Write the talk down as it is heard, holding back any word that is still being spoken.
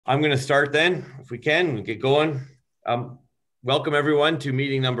I'm going to start then, if we can, we get going. Welcome everyone to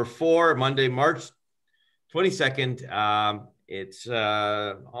meeting number 4, Monday, March 22nd. It's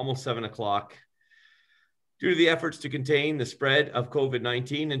almost 7 o'clock. Due to the efforts to contain the spread of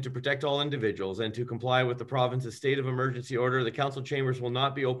COVID-19 and to protect all individuals and to comply with the province's state of emergency order, the council chambers will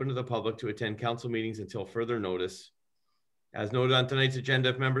not be open to the public to attend council meetings until further notice. As noted on tonight's agenda,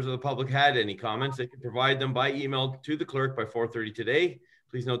 if members of the public had any comments, they can provide them by email to the clerk by 4:30 today.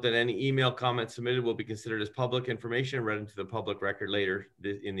 Please note that any email comments submitted will be considered as public information and read into the public record later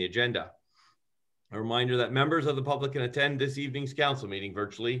in the agenda. A reminder that members of the public can attend this evening's council meeting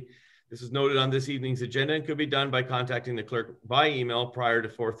virtually. This is noted on this evening's agenda and could be done by contacting the clerk by email prior to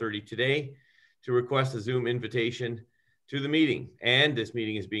 4:30 today to request a Zoom invitation to the meeting. And this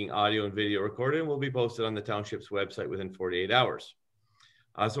meeting is being audio and video recorded and will be posted on the township's website within 48 hours.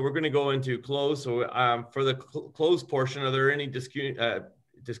 So we're going to go into close. So for the closed portion, are there any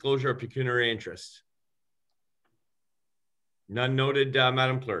disclosure of pecuniary interest? None noted,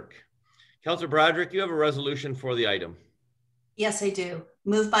 Madam Clerk. Councillor Bradrick, you have a resolution for the item. Yes, I do.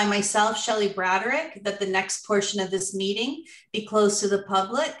 Moved by myself, Shelley Bradrick, that the next portion of this meeting be closed to the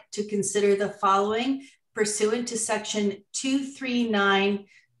public to consider the following pursuant to section 239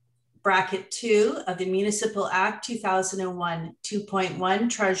 bracket 2 of the Municipal Act 2001, 2.1,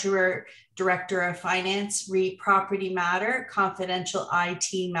 Treasurer, Director of Finance, property matter, confidential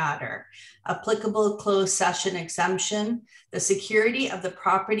IT matter, applicable closed session exemption, the security of the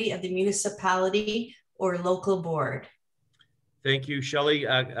property of the municipality or local board. Thank you, Shelley.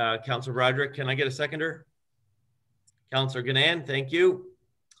 Councillor Bradrick, can I get a seconder? Councillor Gannon, thank you.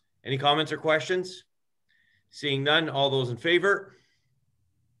 Any comments or questions? Seeing none, all those in favor?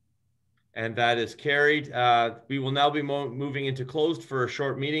 And that is carried. We will now be moving into closed for a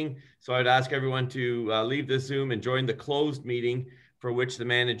short meeting. So I'd ask everyone to leave the Zoom and join the closed meeting, for which the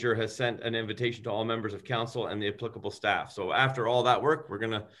manager has sent an invitation to all members of council and the applicable staff. So after all that work, we're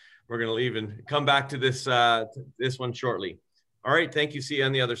gonna leave and come back to this one shortly. All right, thank you. See you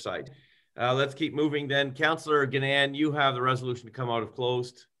on the other side. Let's keep moving then. Councillor Gannon, you have the resolution to come out of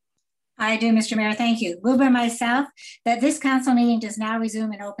closed. I do, Mr. Mayor, thank you. Moved by myself that this council meeting does now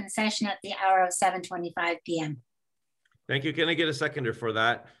resume in open session at the hour of 7:25 p.m. Thank you. Can I get a seconder for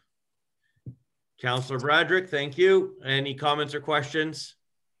that? Councillor Bradrick, thank you. Any comments or questions?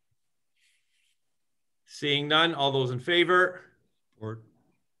 Seeing none, all those in favor?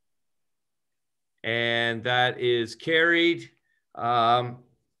 And that is carried.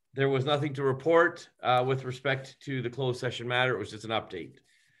 There was nothing to report with respect to the closed session matter. It was just an update.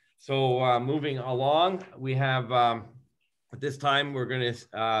 So moving along, we have, at this time, we're going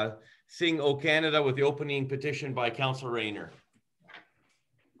to sing O Canada with the opening petition by Councillor Rayner.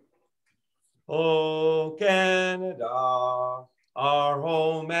 O Canada, our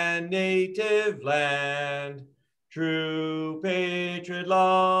home and native land, true patriot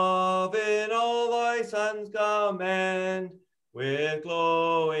love in all thy sons command. With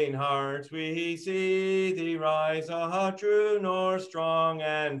glowing hearts we see thee rise, a true north, strong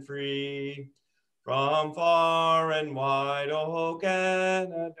and free. From far and wide, O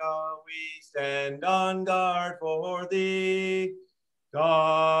Canada, we stand on guard for thee.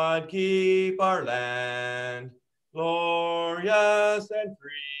 God keep our land glorious and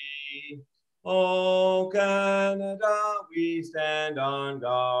free. O Canada, we stand on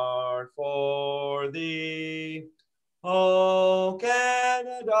guard for thee. O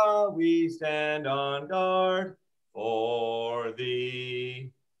Canada, we stand on guard for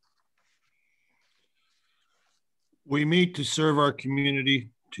thee. We meet to serve our community,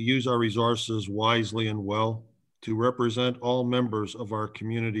 to use our resources wisely and well, to represent all members of our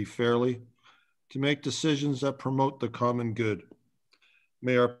community fairly, to make decisions that promote the common good.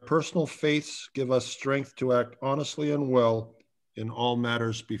 May our personal faiths give us strength to act honestly and well in all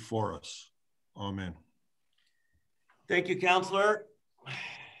matters before us. Amen. Thank you, Councillor.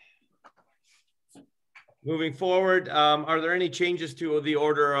 Moving forward, are there any changes to the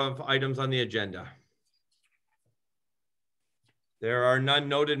order of items on the agenda? There are none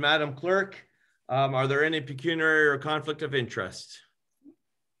noted, Madam Clerk. Are there any pecuniary or conflict of interest?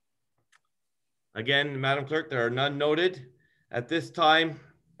 Again, Madam Clerk, there are none noted. At this time,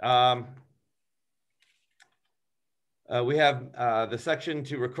 we have the section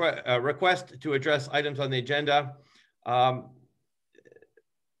to request to address items on the agenda. I'm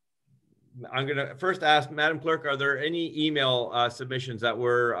going to first ask Madam Clerk, are there any email submissions that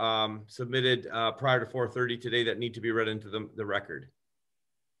were submitted prior to 4:30 today that need to be read into the record?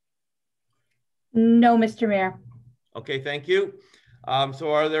 No, Mr. Mayor. Okay, thank you.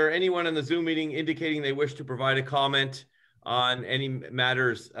 So are there anyone in the Zoom meeting indicating they wish to provide a comment on any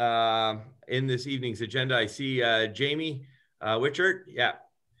matters in this evening's agenda? I see Jamie Witchert. Yeah.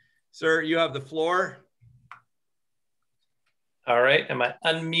 Sir, you have the floor. All right. Am I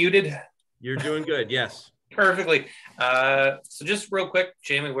unmuted? You're doing good. Yes. Perfectly. So just real quick,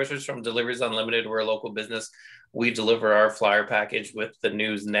 Jamie Wishers from Deliveries Unlimited. We're a local business. We deliver our flyer package with the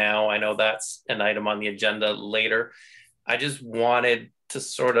news now. I know that's an item on the agenda later. I just wanted to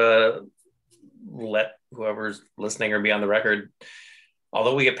sort of let whoever's listening or be on the record,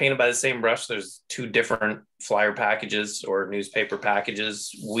 although we get painted by the same brush, there's two different flyer packages or newspaper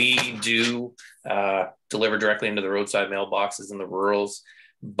packages. We do deliver directly into the roadside mailboxes in the rurals,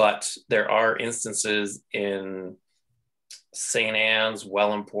 but there are instances in St. Anne's,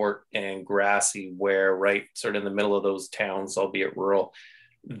 Wellandport, and Grassy where right sort of in the middle of those towns, albeit rural,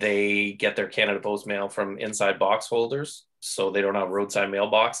 they get their Canada Post mail from inside box holders, so they don't have roadside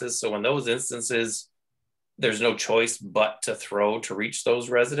mailboxes. So in those instances, there's no choice but to throw to reach those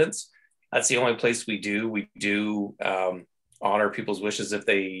residents. That's the only place we do. We do honor people's wishes if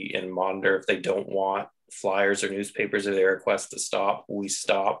they, and monitor if they don't want flyers or newspapers or they request to stop, we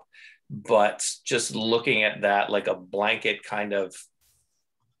stop. But just looking at that like a blanket kind of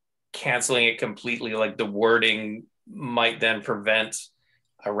canceling it completely, like the wording might then prevent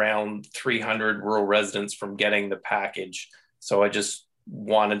around 300 rural residents from getting the package. So I just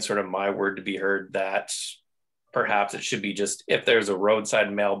wanted sort of my word to be heard that perhaps it should be just if there's a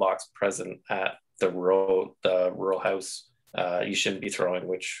roadside mailbox present at the rural house, you shouldn't be throwing,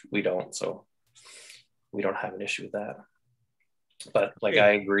 which we don't. So we don't have an issue with that. But like,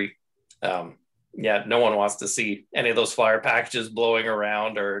 I agree. Yeah, no one wants to see any of those flyer packages blowing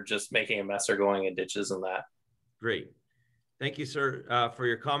around or just making a mess or going in ditches and that. Great. Thank you, sir, for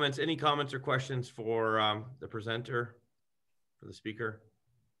your comments. Any comments or questions for the presenter, for the speaker?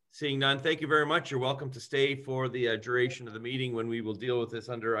 Seeing none, thank you very much. You're welcome to stay for the duration of the meeting when we will deal with this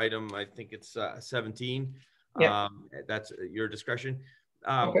under item, I think it's 17. Yeah. That's your discretion.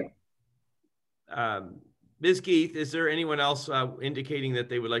 Okay. Ms. Keith, is there anyone else indicating that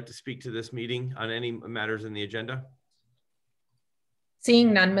they would like to speak to this meeting on any matters in the agenda?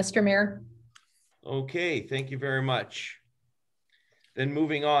 Seeing none, Mr. Mayor. Okay, thank you very much. Then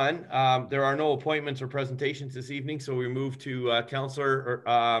moving on, there are no appointments or presentations this evening, so we move to Councillor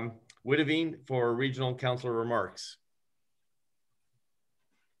Witteveen for regional councillor remarks.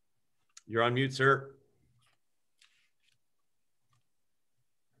 You're on mute, sir.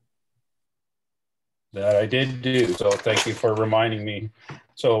 That I did do, so thank you for reminding me.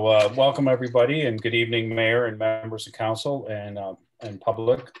 So welcome everybody, and good evening, Mayor and members of council and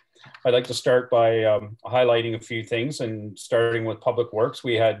public. I'd like to start by highlighting a few things, and starting with Public Works.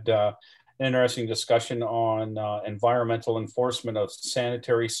 We had an interesting discussion on environmental enforcement of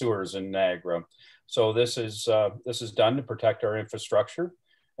sanitary sewers in Niagara. So this is done to protect our infrastructure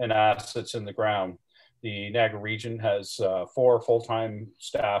and assets in the ground. The Niagara region has 4 full-time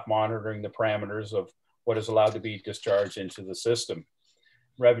staff monitoring the parameters of what is allowed to be discharged into the system.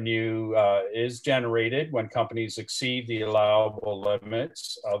 Revenue is generated when companies exceed the allowable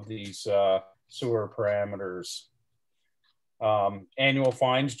limits of these sewer parameters. Annual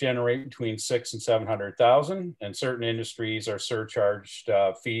fines generate between $600,000 and $700,000, and certain industries are surcharged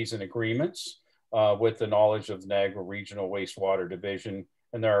fees and agreements with the knowledge of the Niagara Regional Wastewater Division,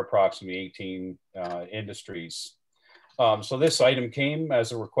 and there are approximately 18 industries. So this item came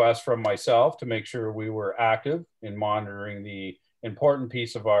as a request from myself to make sure we were active in monitoring the important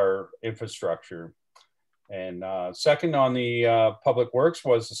piece of our infrastructure. And second on the Public Works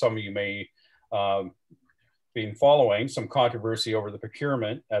was, some of you may been following, some controversy over the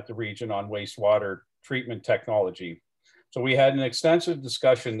procurement at the region on wastewater treatment technology. So we had an extensive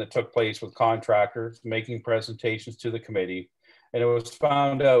discussion that took place with contractors making presentations to the committee, and it was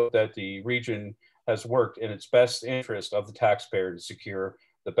found out that the region has worked in its best interest of the taxpayer to secure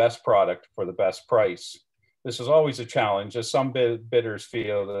the best product for the best price. This is always a challenge, as some bidders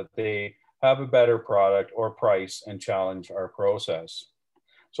feel that they have a better product or price and challenge our process.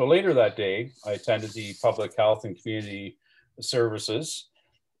 So later that day, I attended the Public Health and Community Services,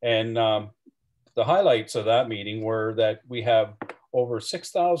 and the highlights of that meeting were that we have over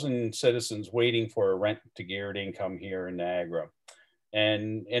 6,000 citizens waiting for a rent-to-geared income here in Niagara.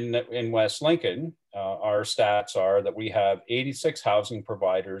 And in West Lincoln, our stats are that we have 86 housing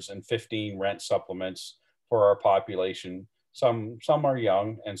providers and 15 rent supplements for our population. Some are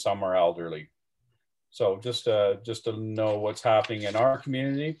young and some are elderly. So just to know what's happening in our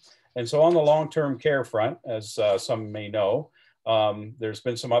community. And so on the long-term care front, as some may know, there's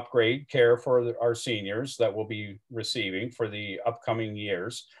been some upgrade care for our seniors that we'll be receiving for the upcoming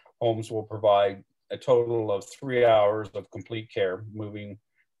years. Homes will provide a total of 3 hours of complete care, moving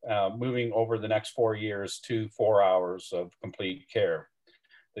over the next 4 years to 4 hours of complete care.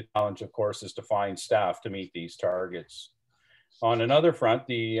 The challenge, of course, is to find staff to meet these targets. On another front,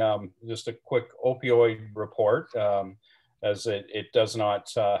 just a quick opioid report, as it does not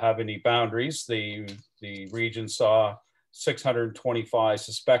have any boundaries. The region saw 625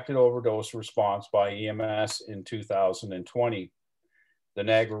 suspected overdose response by EMS in 2020. The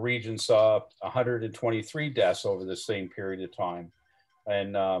Niagara region saw 123 deaths over the same period of time.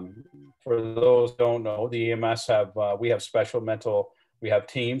 And for those who don't know, the EMS we have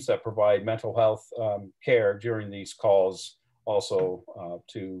teams that provide mental health care during these calls, also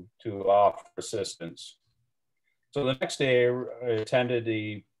to offer assistance. So the next day, I attended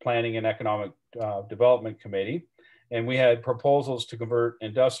the Planning and Economic Development Committee, and we had proposals to convert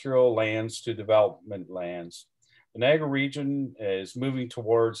industrial lands to development lands. The Niagara region is moving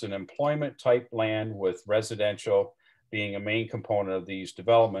towards an employment type land, with residential being a main component of these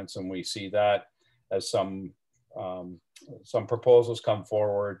developments. And we see that as some proposals come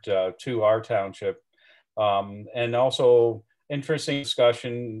forward to our township. And also interesting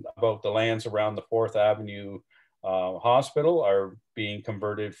discussion about the lands around the 4th Avenue Hospital are being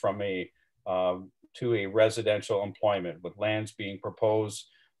converted from to a residential employment, with lands being proposals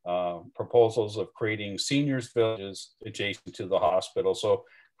of creating seniors villages adjacent to the hospital. So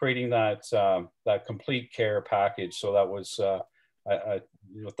creating that complete care package. So that was, I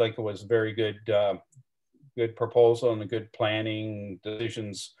think it was a very good proposal and a good planning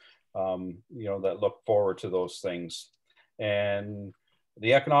decisions, that look forward to those things. And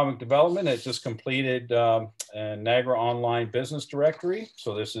the economic development has just completed a Niagara Online Business Directory.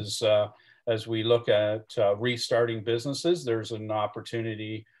 So this is, as we look at restarting businesses, there's an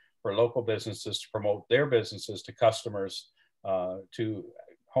opportunity for local businesses to promote their businesses to customers to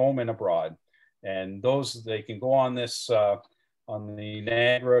home and abroad. And those, they can go on this, on the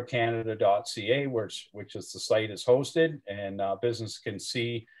niagaracanada.ca, which is the site is hosted, and business can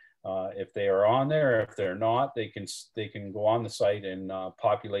see if they are on there. If they're not, they can go on the site and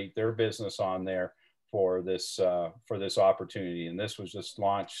populate their business on there for this opportunity. And this was just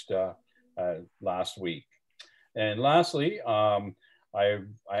launched last week. And lastly, I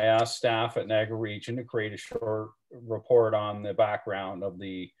asked staff at Niagara Region to create a short report on the background of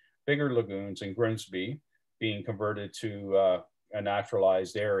the bigger lagoons in Grimsby being converted to a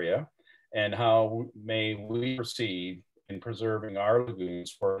naturalized area, and how may we proceed in preserving our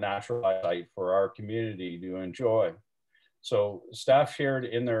lagoons for a naturalized site for our community to enjoy. So staff shared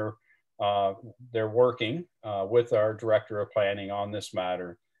in their working with our Director of Planning on this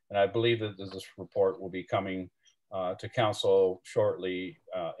matter, and I believe that this report will be coming to Council shortly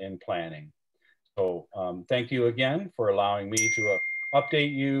in planning. So thank you again for allowing me to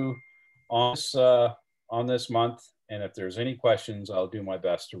update you on this month. And if there's any questions, I'll do my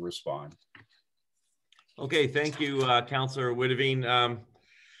best to respond. Okay, thank you, Councillor Witteveen.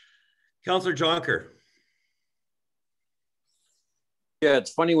 Councillor Jonker. Yeah,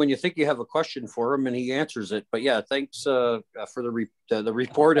 it's funny when you think you have a question for him and he answers it. But yeah, thanks for the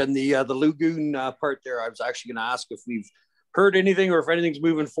report and the lagoon part there. I was actually going to ask if we've heard anything or if anything's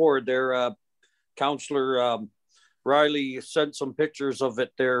moving forward there. Councillor Riley sent some pictures of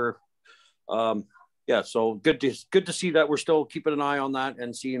it there. Yeah, so good to see that we're still keeping an eye on that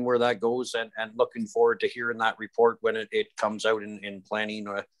and seeing where that goes, and looking forward to hearing that report when it comes out in planning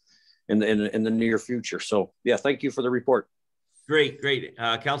in the near future. So yeah, thank you for the report. Great.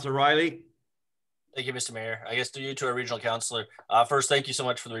 Councillor Riley. Thank you, Mr. Mayor. I guess to you, to our regional councillor. First, thank you so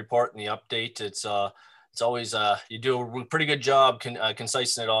much for the report and the update. It's always, you do a pretty good job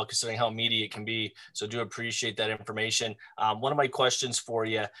concising it all, considering how meaty it can be. So do appreciate that information. One of my questions for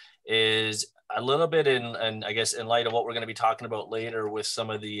you is a little bit I guess in light of what we're going to be talking about later with some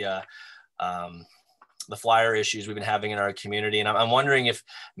of the flyer issues we've been having in our community. And I'm wondering if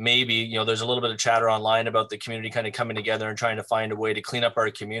maybe, there's a little bit of chatter online about the community kind of coming together and trying to find a way to clean up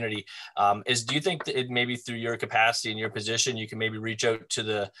our community. Do you think that it maybe through your capacity and your position, you can maybe reach out to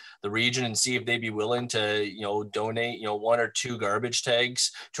the region and see if they'd be willing to, donate, 1 or 2 garbage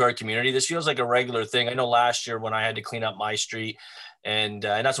tags to our community? This feels like a regular thing. I know last year when I had to clean up my street, and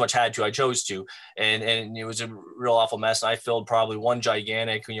not so much had to, I chose to, and it was a real awful mess. And I filled probably one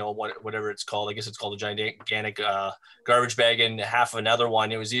gigantic, whatever it's called, I guess it's called a gigantic garbage bag, and half of another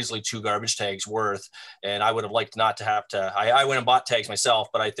one. It was easily 2 garbage tags worth, and I would have liked not to have to. I went and bought tags myself,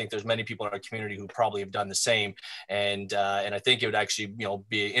 but I think there's many people in our community who probably have done the same, and I think it would actually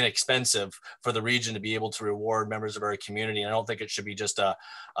be inexpensive for the region to be able to reward members of our community. And I don't think it should be just a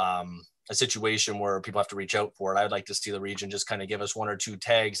a situation where people have to reach out for it. I'd like to see the region just kind of give us 1 or 2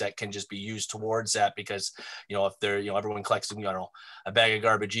 tags that can just be used towards that, because, you know, if they're, you know, everyone collects, you know, a bag of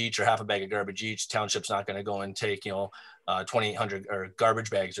garbage each or half a bag of garbage each, township's not going to go and take, you know, 2,800 or garbage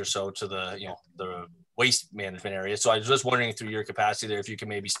bags or so to the, you know, the waste management area. So I was just wondering through your capacity there, if you can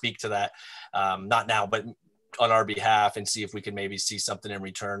maybe speak to that, not now, but on our behalf, and see if we can maybe see something in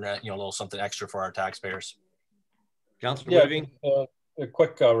return, you know, a little something extra for our taxpayers. Councillor Whitting. A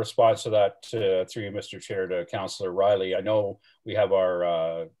quick response to that, through you, Mr. Chair, to Councillor Riley. I know we have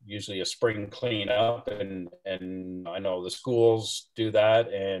our usually a spring cleanup, and I know the schools do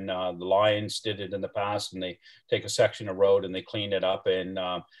that, and the Lions did it in the past, and they take a section of road and they clean it up, and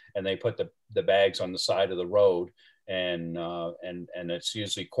they put the bags on the side of the road, and it's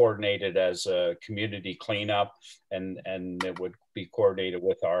usually coordinated as a community cleanup, and it would be coordinated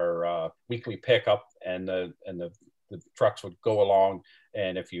with our weekly pickup, and the trucks would go along,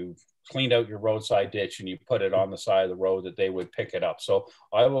 and if you cleaned out your roadside ditch and you put it on the side of the road, that they would pick it up. So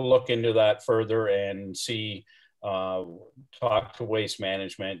I will look into that further and see, talk to Waste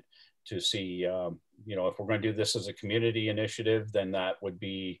Management to see, you know, if we're going to do this as a community initiative, then that would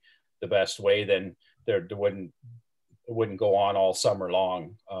be the best way. Then it wouldn't go on all summer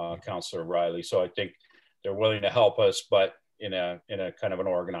long, Councillor Riley. So I think they're willing to help us, but in a kind of an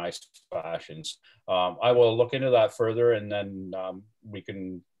organized fashion. I will look into that further, and then we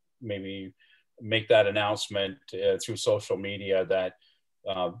can maybe make that announcement through social media that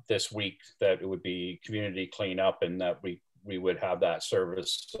this week that it would be community cleanup, and that we would have that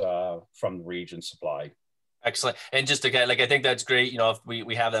service from the region supplied. Excellent. And just to get, like, I think that's great, you know, if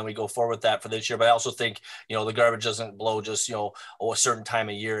we have that and we go forward with that for this year, but I also think, you know, the garbage doesn't blow just, you know, a certain time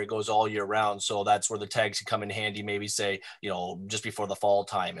of year, it goes all year round. So that's where the tags can come in handy, maybe say, you know, just before the fall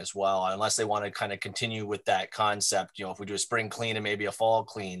time as well, unless they want to kind of continue with that concept. You know, if we do a spring clean and maybe a fall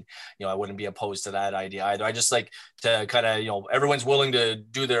clean, you know, I wouldn't be opposed to that idea either. I just like to kind of, you know, everyone's willing to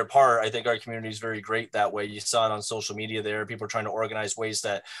do their part. I think our community is very great that way. You saw it on social media there. People are trying to organize ways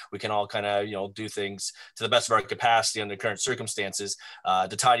that we can all kind of, you know, do things to the best of our capacity under current circumstances,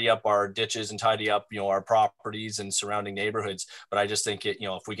 to tidy up our ditches and tidy up, you know, our properties and surrounding neighborhoods. But I just think it, you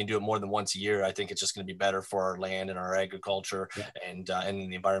know, if we can do it more than once a year, I think it's just going to be better for our land and our agriculture, and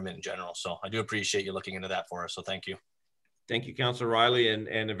the environment in general. So I do appreciate you looking into that for us. So thank you. Thank you, Councillor Riley,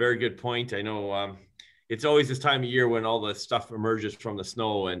 and a very good point. I know it's always this time of year when all the stuff emerges from the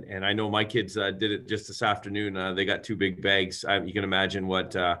snow, and I know my kids did it just this afternoon. They got 2 big bags. You can imagine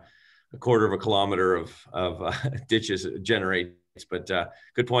what a quarter of a kilometer of ditches generates, but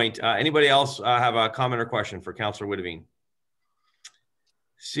good point. Anybody else have a comment or question for Councillor Whitting?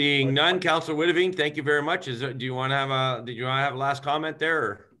 Seeing none, Councillor Whitting, thank you very much. Did you want to have a last comment there?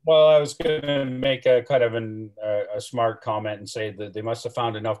 Or? Well, I was going to make a kind of a smart comment and say that they must have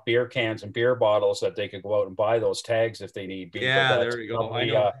found enough beer cans and beer bottles that they could go out and buy those tags if they need. Yeah, there you go. I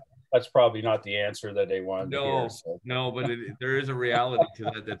know. That's probably not the answer that they wanted to hear. So. No, but there is a reality to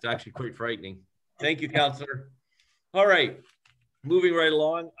that that's actually quite frightening. Thank you, Councillor. All right, moving right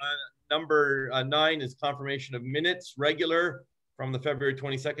along. Number 9 is confirmation of minutes, regular from the February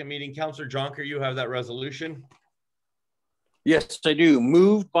 22nd meeting. Councillor Jonker, you have that resolution. Yes, I do.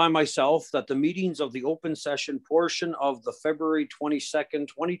 Moved by myself that the meetings of the open session portion of the February 22nd,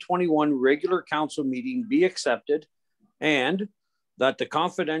 2021 regular council meeting be accepted, and that the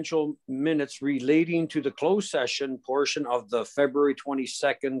confidential minutes relating to the closed session portion of the February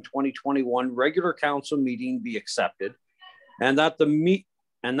 22nd, 2021 regular council meeting be accepted, and that the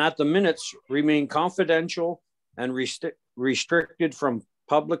minutes remain confidential and restricted from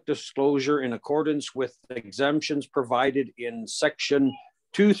public disclosure in accordance with exemptions provided in Section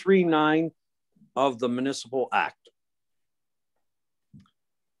 239 of the Municipal Act.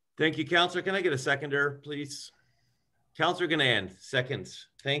 Thank you, Councillor. Can I get a seconder, please? Councillor Ganand, seconds.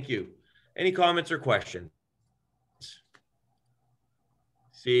 Thank you. Any comments or questions?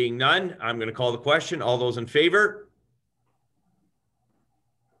 Seeing none, I'm going to call the question. All those in favor?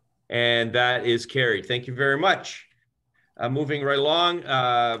 And that is carried. Thank you very much. Moving right along,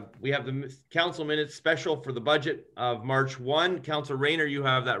 we have the council minutes special for the budget of March 1. Councillor Rayner, you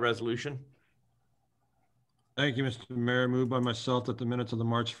have that resolution. Thank you, Mr. Mayor. Moved by myself that the minutes of the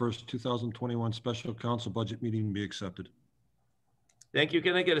March 1st, 2021 special council budget meeting be accepted. Thank you.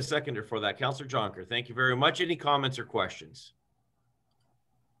 Can I get a seconder for that? Councillor Jonker, thank you very much. Any comments or questions?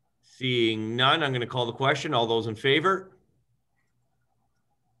 Seeing none, I'm going to call the question. All those in favor?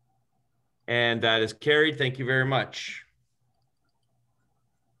 And that is carried. Thank you very much.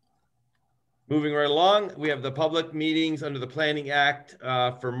 Moving right along, we have the public meetings under the Planning Act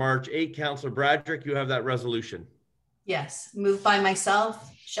for March 8. Councillor Bradrick, you have that resolution. Yes. Moved by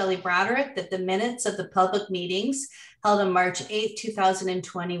myself, Shelley Braderick, that the minutes of the public meetings held on March 8th,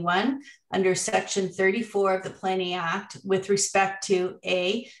 2021, under Section 34 of the Planning Act with respect to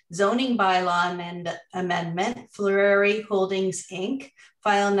a zoning bylaw amendment, Fleury Holdings, Inc.,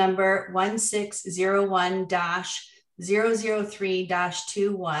 file number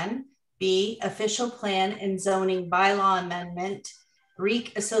 1601-003-21, B, official plan and zoning bylaw amendment,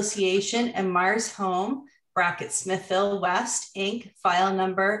 Greek Association and Mars Home, bracket Smithville West, Inc., file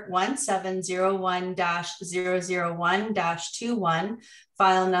number 1701-001-21,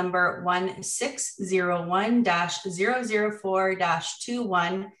 file number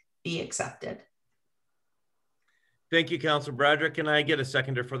 1601-004-21, be accepted. Thank you, Councillor Braderick. Can I get a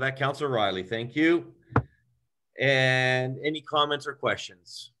seconder for that? Councillor Riley, thank you. And any comments or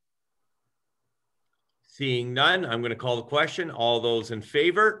questions? Seeing none, I'm going to call the question. All those in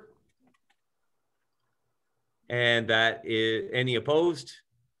favor? And that is, any opposed?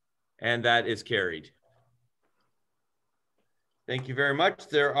 And that is carried. Thank you very much.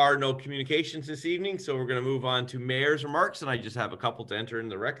 There are no communications this evening, so we're going to move on to mayor's remarks, and I just have a couple to enter in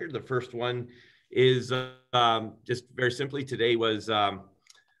the record. The first one is just very simply, today was Meals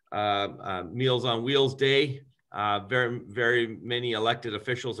on Wheels Day. Very many elected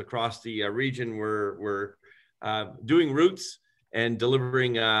officials across the region were doing routes and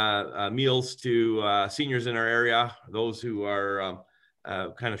delivering meals to seniors in our area, those who are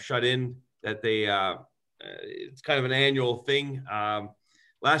kind of shut in, that they, it's kind of an annual thing.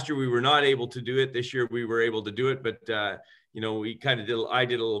 Last year we were not able to do it. This year we were able to do it, but you know, we kind of did, I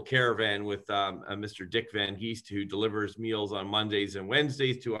did a little caravan with Mr. Dick Van Geest, who delivers meals on Mondays and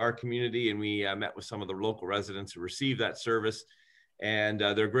Wednesdays to our community. And we met with some of the local residents who receive that service, and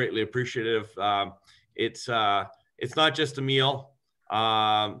they're greatly appreciative. It's not just a meal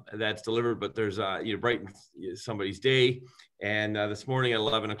that's delivered, but there's, you know, brightens somebody's day. And this morning at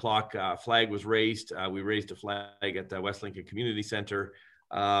 11 o'clock, flag was raised. We raised a flag at the West Lincoln Community Center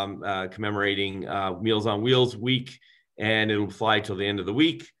commemorating Meals on Wheels Week, and it'll fly till the end of the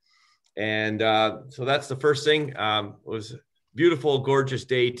week. And so that's the first thing. It was a beautiful, gorgeous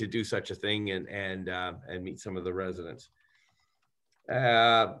day to do such a thing and meet some of the residents.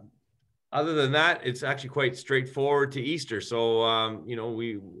 Other than that, it's actually quite straightforward to Easter. So, you know,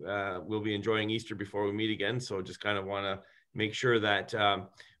 we will be enjoying Easter before we meet again. So just kind of want to make sure that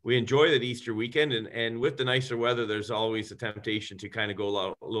we enjoy that Easter weekend. And with the nicer weather, there's always a temptation to kind of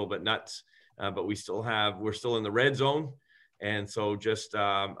go a little bit nuts. But we're still in the red zone. And so just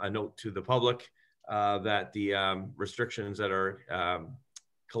a note to the public that the restrictions that are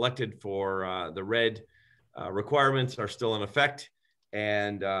collected for the red requirements are still in effect.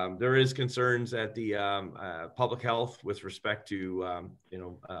 And there is concerns at the public health with respect to, you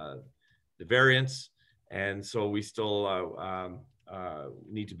know, the variants. And so we still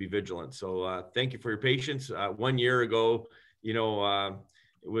need to be vigilant. So thank you for your patience. 1 year ago, you know,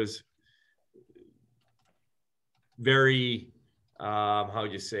 it was very, how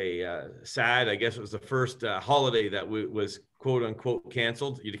would you say, sad. I guess it was the first holiday that was quote unquote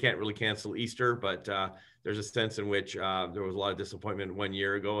canceled. You can't really cancel Easter, but there's a sense in which there was a lot of disappointment 1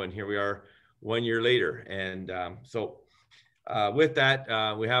 year ago, and here we are 1 year later. And so with that,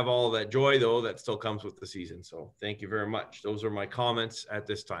 we have all that joy though that still comes with the season. So thank you very much. Those are my comments at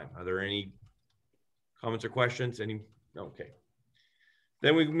this time. Are there any comments or questions? Any? Okay.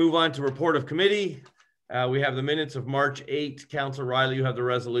 Then we move on to report of committee. We have the minutes of March 8th. Councillor Riley, you have the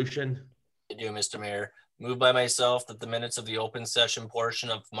resolution. I do, Mr. Mayor. Moved by myself that the minutes of the open session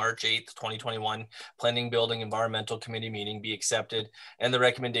portion of March 8th, 2021 Planning, Building, Environmental Committee meeting be accepted, and the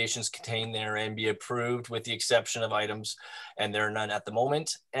recommendations contained therein be approved with the exception of items, and there are none at the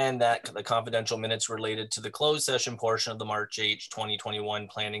moment, and that the confidential minutes related to the closed session portion of the March 8th, 2021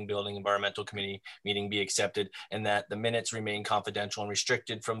 Planning, Building, Environmental Committee meeting be accepted, and that the minutes remain confidential and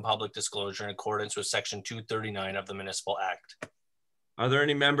restricted from public disclosure in accordance with Section 239 of the Municipal Act. Are there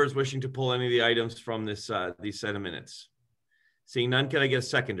any members wishing to pull any of the items from this these set of minutes? Seeing none, can I get a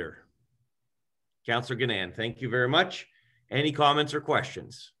seconder? Councillor Gannan, thank you very much. Any comments or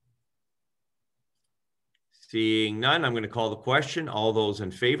questions? Seeing none, I'm going to call the question. All those in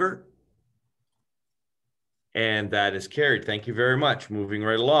favor? And that is carried. Thank you very much. Moving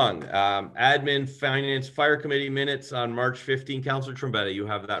right along. Admin, Finance, Fire Committee minutes on March 15. Councillor Trombetta, you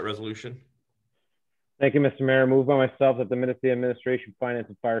have that resolution. Thank you, Mr. Mayor. Moved by myself that the minutes of the Administration, Finance,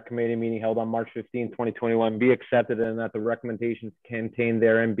 and Fire Committee meeting held on March 15, 2021 be accepted, and that the recommendations contained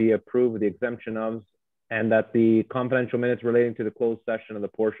therein be approved with the exemption of, and that the confidential minutes relating to the closed session of the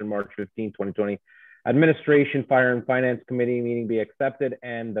portion March 15, 2020 Administration, Fire, and Finance Committee meeting be accepted,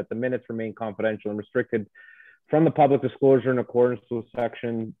 and that the minutes remain confidential and restricted from the public disclosure in accordance with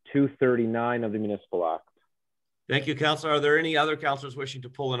Section 239 of the Municipal Act. Thank you, Councillor. Are there any other councillors wishing to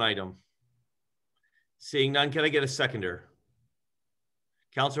pull an item? Seeing none, can I get a seconder?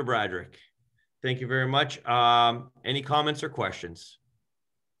 Councillor Bradrick. Thank you very much. Any comments or questions?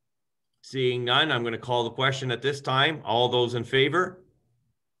 Seeing none, I'm going to call the question at this time. All those in favor?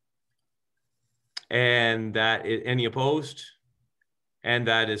 And that is, any opposed? And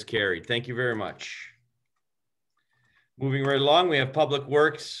that is carried. Thank you very much. Moving right along, we have Public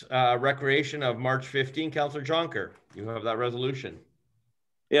Works Recreation of March 15. Councillor Jonker, you have that resolution.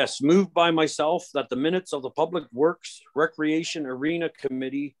 Yes, moved by myself that the minutes of the Public Works Recreation Arena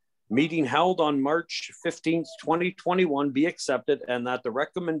Committee meeting held on March 15th, 2021 be accepted and that the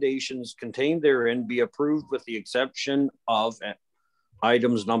recommendations contained therein be approved with the exception of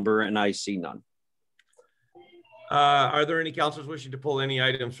items number, and I see none. Are there any councillors wishing to pull any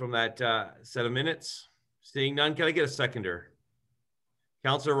items from that set of minutes? Seeing none, can I get a seconder?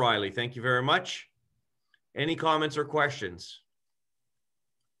 Councillor Riley, thank you very much. Any comments or questions?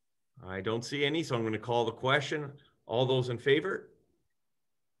 I don't see any, so I'm going to call the question. All those in favor?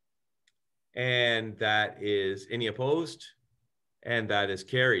 And that is, any opposed? And that is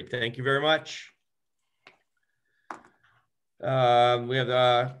carried. Thank you very much. We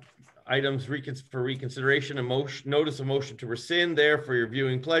have items for reconsideration, a motion, notice of motion to rescind there for your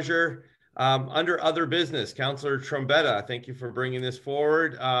viewing pleasure. Under other business, Councillor Trombetta, thank you for bringing this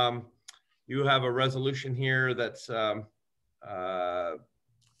forward. You have a resolution here that's that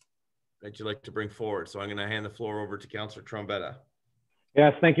you'd like to bring forward. So I'm going to hand the floor over to Councillor Trombetta.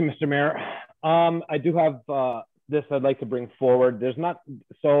 Yes, thank you, Mr. Mayor. I do have this I'd like to bring forward. There's not,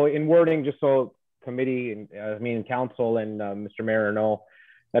 so in wording, just so committee, and council and Mr. Mayor know,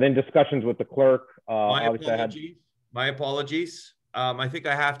 that in discussions with the clerk, my apologies. I think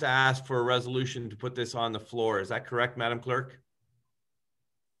I have to ask for a resolution to put this on the floor. Is that correct, Madam Clerk?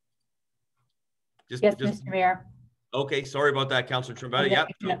 Yes, Mr. Mayor. Okay, sorry about that, Councillor Trombetta. Yeah.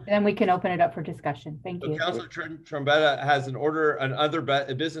 Then we can open it up for discussion. Thank you. Councillor Trombetta has an order,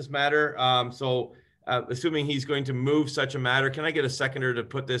 a business matter. Assuming he's going to move such a matter, can I get a seconder to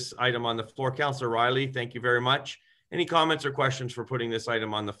put this item on the floor? Councillor Riley, thank you very much. Any comments or questions for putting this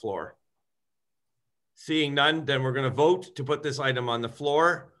item on the floor? Seeing none, then we're going to vote to put this item on the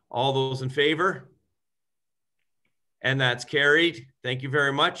floor. All those in favor? And that's carried. Thank you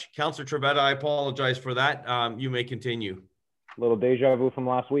very much. Councillor Trombetta, I apologize for that. You may continue. A little deja vu from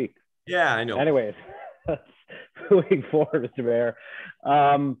last week. Yeah, I know. Anyways, moving forward, Mr. Mayor.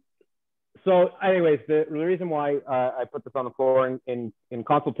 So anyways, the reason why I put this on the floor in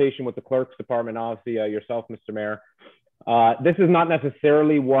consultation with the clerk's department, obviously yourself, Mr. Mayor, this is not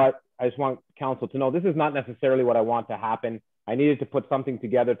necessarily what, I just want council to know, this is not necessarily what I want to happen. I needed to put something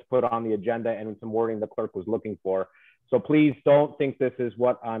together to put on the agenda and some wording the clerk was looking for. So please don't think this is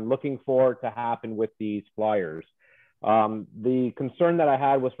what I'm looking for to happen with these flyers. The concern that I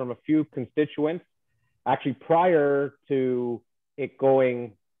had was from a few constituents, actually prior to it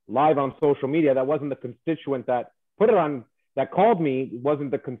going live on social media. That wasn't the constituent that put it on, that called me,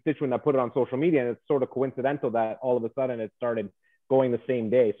 wasn't the constituent that put it on social media. And it's sort of coincidental that all of a sudden it started going the same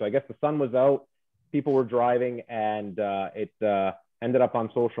day. So I guess the sun was out, people were driving, and it ended up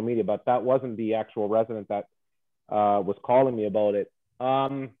on social media, but that wasn't the actual resident that was calling me about it.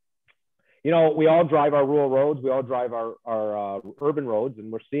 You know, we all drive our rural roads, we all drive our urban roads,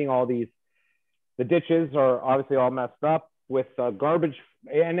 and we're seeing all these, the ditches are obviously all messed up with garbage,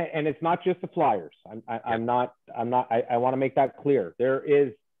 and it's not just the flyers. I want to make that clear. There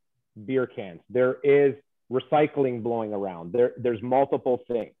is beer cans, there is recycling blowing around, there's multiple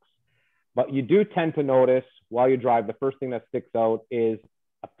things. But you do tend to notice while you drive, the first thing that sticks out is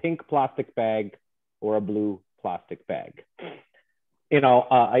a pink plastic bag or a blue plastic bag. You know,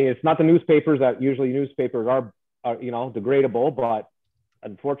 it's not the newspapers that usually newspapers are you know, degradable, but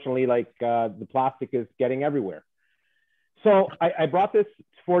unfortunately, like the plastic is getting everywhere. So I brought this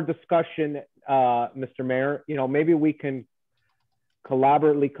for discussion, Mr. Mayor. You know, maybe we can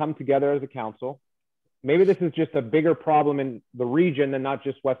collaboratively come together as a council. Maybe this is just a bigger problem in the region and not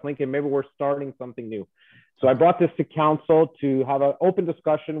just West Lincoln. Maybe we're starting something new. So I brought this to council to have an open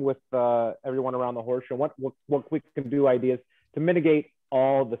discussion with everyone around the horse show. What we can do, ideas to mitigate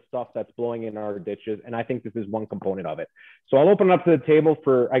all the stuff that's blowing in our ditches. And I think this is one component of it. So I'll open it up to the table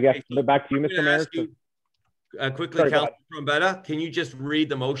for, I guess, back to you, Mr. Mayor. Quickly, Councilor Trombetta, can you just read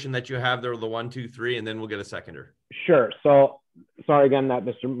the motion that you have there, the 1, 2, 3, and then we'll get a seconder. Sure. So sorry again that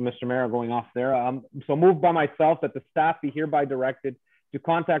Mr. Mayor going off there. So moved by myself that the staff be hereby directed to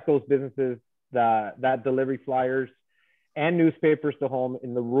contact those businesses that delivery flyers and newspapers to home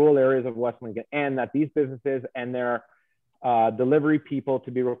in the rural areas of West Lincoln, and that these businesses and their delivery people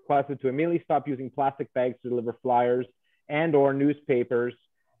to be requested to immediately stop using plastic bags to deliver flyers and or newspapers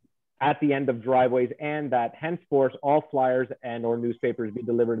at the end of driveways, and that henceforth all flyers and or newspapers be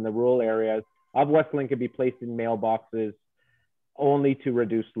delivered in the rural areas of West Lincoln be placed in mailboxes only to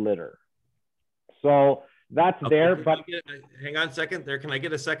reduce litter. So that's okay, there, but hang on a second there. Can I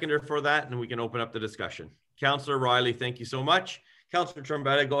get a seconder for that? And we can open up the discussion. Councillor Riley, thank you so much. Councillor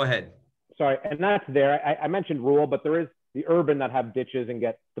Trombetta, go ahead. Sorry, and that's there. I mentioned rural, but there is the urban that have ditches and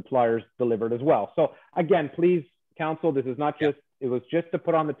get the flyers delivered as well. So again, please, council, this is not just, it was just to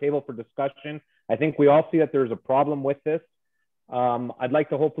put on the table for discussion. I think we all see that there's a problem with this. I'd like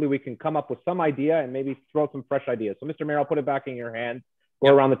to, hopefully we can come up with some idea and maybe throw some fresh ideas. So Mr. Mayor, I'll put it back in your hands, go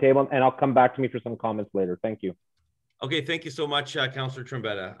around the table, and I'll come back to me for some comments later. Thank you. Okay, thank you so much, Councillor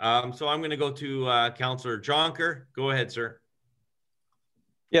Trombetta. So I'm going to go to Councillor Jonker. Go ahead, sir.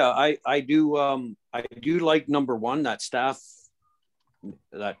 Yeah, I do like number one, that staff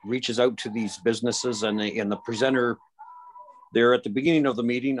that reaches out to these businesses, and the presenter there at the beginning of the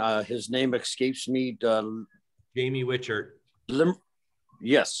meeting, his name escapes me. Jamie Witchert.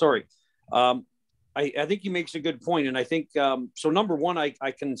 Yes, sorry. I think he makes a good point, and I think so. Number one,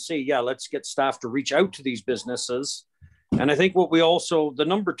 I can say, yeah, let's get staff to reach out to these businesses, and I think what we also, the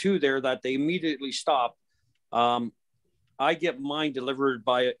number two there, that they immediately stop. I get mine delivered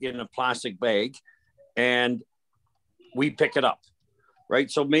in a plastic bag, and we pick it up, right?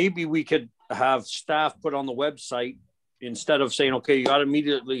 So maybe we could have staff put on the website, instead of saying, okay, you got to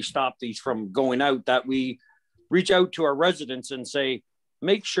immediately stop these from going out, that we reach out to our residents and say,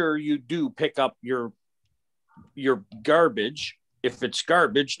 make sure you do pick up your garbage. If it's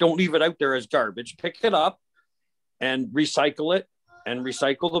garbage, don't leave it out there as garbage. Pick it up and recycle it, and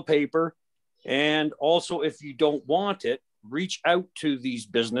recycle the paper. And also, if you don't want it, reach out to these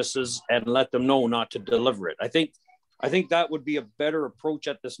businesses and let them know not to deliver it. I think that would be a better approach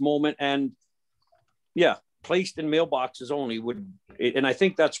at this moment. And yeah, placed in mailboxes only would, and I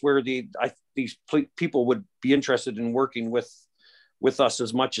think that's where these people would be interested in working with us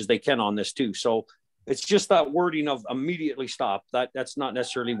as much as they can on this too. So it's just that wording of immediately stop. That's not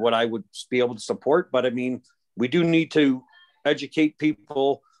necessarily what I would be able to support, but I mean, we do need to educate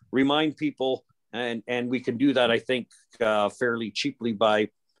people, remind people, and we can do that, I think, fairly cheaply by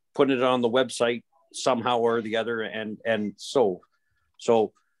putting it on the website somehow or the other. And so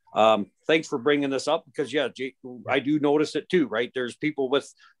thanks for bringing this up, because yeah, I do notice it too, right? There's people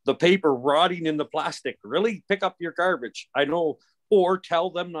with the paper rotting in the plastic. Really, pick up your garbage. I know, or tell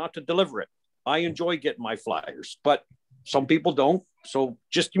them not to deliver it. I enjoy getting my flyers, but some people don't. So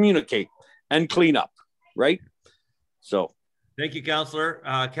just communicate and clean up, right? So. Thank you, Councillor.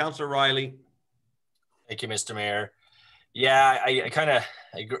 Councillor Riley. Thank you, Mr. Mayor. Yeah, I kind of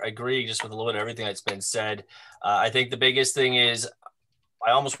agree just with a little bit of everything that's been said. I think the biggest thing is,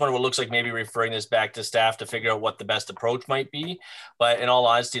 I almost wonder what looks like maybe referring this back to staff to figure out what the best approach might be. But in all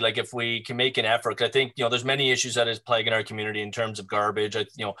honesty, like if we can make an effort, 'cause I think, there's many issues that is plaguing our community in terms of garbage.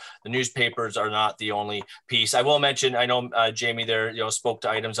 The newspapers are not the only piece. I will mention, I know Jamie there, spoke to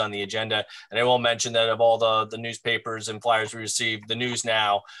items on the agenda, and I will mention that of all the newspapers and flyers we received, the News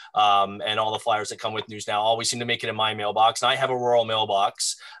Now and all the flyers that come with News Now always seem to make it in my mailbox. And I have a rural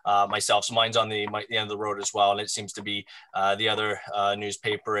mailbox myself, so mine's on the end of the road as well. And it seems to be the other newspaper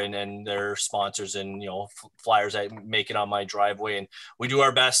and their sponsors and flyers that make it on my driveway, and we do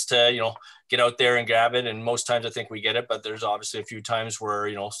our best to get out there and grab it, and most times I think we get it, but there's obviously a few times where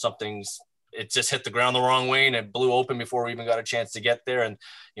it just hit the ground the wrong way and it blew open before we even got a chance to get there. And,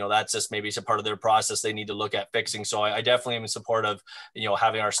 that's just maybe it's a part of their process they need to look at fixing. So I definitely am in support of,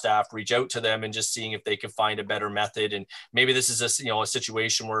 having our staff reach out to them and just seeing if they can find a better method. And maybe this is a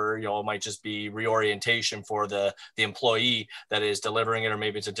situation where, it might just be reorientation for the employee that is delivering it, or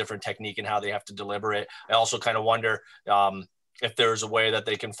maybe it's a different technique in how they have to deliver it. I also kind of wonder, if there's a way that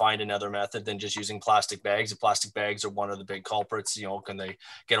they can find another method than just using plastic bags. If plastic bags are one of the big culprits, can they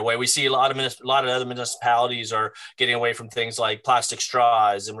get away? We see a lot of other municipalities are getting away from things like plastic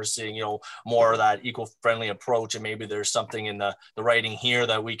straws, and we're seeing, more of that eco-friendly approach. And maybe there's something in the writing here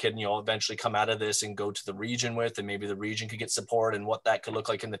that we can, eventually come out of this and go to the region with, and maybe the region could get support and what that could look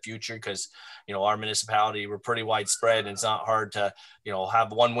like in the future. Because, our municipality, we're pretty widespread, and it's not hard to,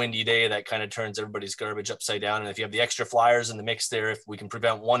 have one windy day that kind of turns everybody's garbage upside down. And if you have the extra flyers in the mix there, if we can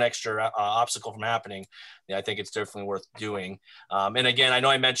prevent one extra obstacle from happening, I think it's definitely worth doing. And again, I know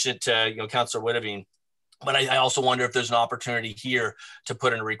I mentioned it to Councillor Whitavine, but I also wonder if there's an opportunity here to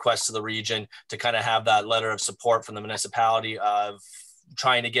put in a request to the region to kind of have that letter of support from the municipality of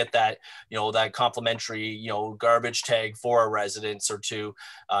trying to get that, that complimentary, garbage tag for a residence or two,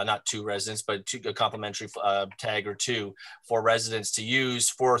 not two residents, but a complimentary tag or two for residents to use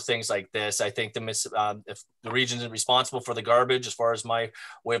for things like this. I think if the region is responsible for the garbage, as far as my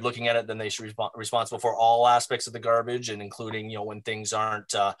way of looking at it, then they should be responsible for all aspects of the garbage, and including, when things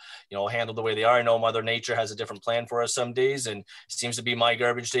aren't, handled the way they are. I know Mother Nature has a different plan for us some days, and it seems to be my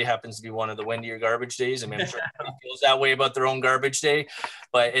garbage day happens to be one of the windier garbage days. I mean, I'm sure everybody feels that way about their own garbage day,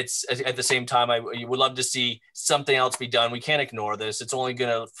 but it's at the same time, you would love to see something else be done. We can't ignore this. It's only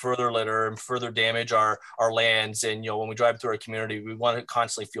going to further litter and further damage our lands. And, when we drive through our community, we want to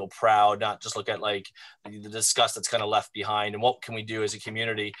constantly feel proud, not just look at like the disgust that's kind of left behind, and what can we do as a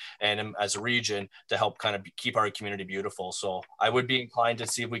community and as a region to help kind of keep our community beautiful. So I would be inclined to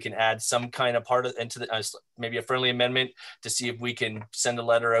see if we can add some kind of part into the, maybe a friendly amendment to see if we can send a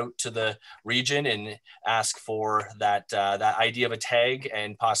letter out to the region and ask for that idea of a tag,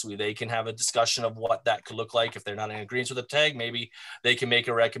 and possibly they can have a discussion of what that could look like. If they're not in agreement with the tag, maybe they can make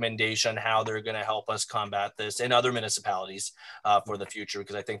a recommendation how they're going to help us combat this in other municipalities for the future,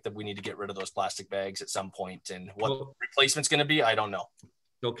 because I think that we need to get rid of those plastic bags at some point, and what the replacement's going to be, I don't know.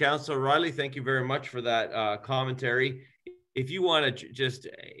 So Councillor Riley, thank you very much for that commentary. If you want to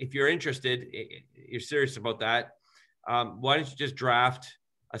if you're interested, you're serious about that, why don't you just draft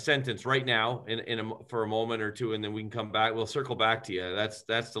a sentence right now for a moment or two, and then we can come back. We'll circle back to you.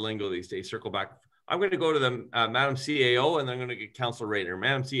 That's the lingo these days. Circle back. I'm going to go to the Madam CAO, and then I'm going to get Councillor Rayner.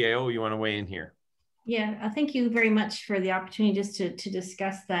 Madam CAO, you want to weigh in here? Yeah, thank you very much for the opportunity just to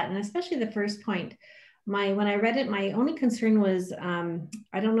discuss that, and especially the first point. When I read it, my only concern was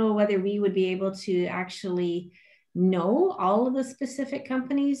I don't know whether we would be able to actually know all of the specific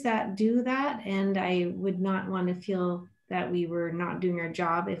companies that do that, and I would not want to feel that we were not doing our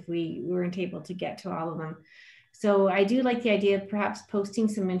job if we weren't able to get to all of them. So I do like the idea of perhaps posting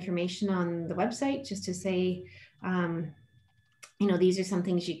some information on the website just to say, these are some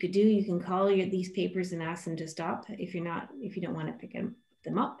things you could do. You can call these papers and ask them to stop if you don't want to pick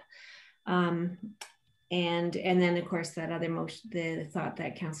them up. And then of course that other motion, the thought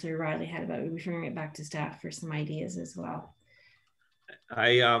that Councillor Riley had about referring it back to staff for some ideas as well.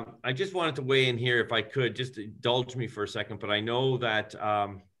 I just wanted to weigh in here, if I could, just indulge me for a second, but I know that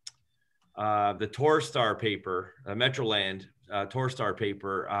the Torstar paper, Metroland Torstar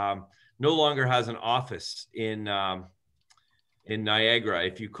paper, no longer has an office in Niagara.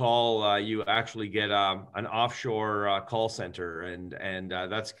 If you call, you actually get an offshore call center, and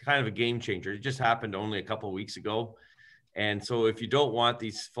that's kind of a game changer. It just happened only a couple of weeks ago, and so if you don't want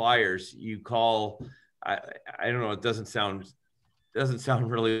these flyers, you call. I don't know. It doesn't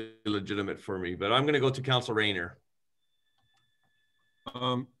sound really legitimate for me, but I'm going to go to Councillor Rayner.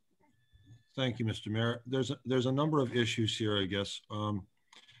 Thank you, Mr. Mayor. There's a number of issues here, I guess.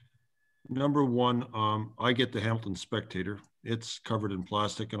 Number one, I get the Hamilton Spectator. It's covered in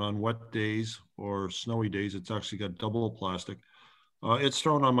plastic, and on wet days or snowy days, it's actually got double plastic. It's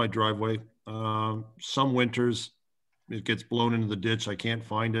thrown on my driveway. Some winters, it gets blown into the ditch. I can't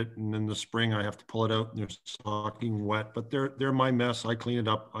find it, and in the spring, I have to pull it out, and they're soaking wet. But they're my mess. I clean it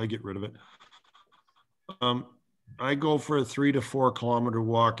up. I get rid of it. I go for a 3 to 4 kilometer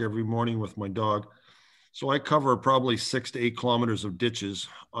walk every morning with my dog. So I cover probably 6 to 8 kilometers of ditches.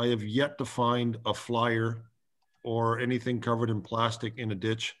 I have yet to find a flyer or anything covered in plastic in a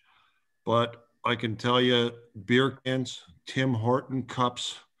ditch, but I can tell you beer cans, Tim Horton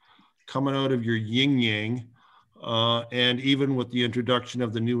cups coming out of your yin yang. And even with the introduction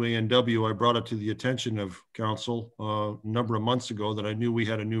of the new A&W, I brought it to the attention of council a number of months ago that I knew we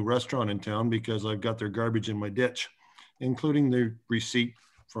had a new restaurant in town because I've got their garbage in my ditch, including the receipt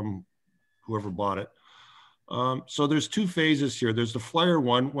from whoever bought it. So there's 2 phases here. There's the flyer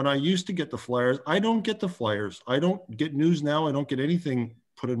one. When I used to get the flyers, I don't get the flyers. I don't get news now. I don't get anything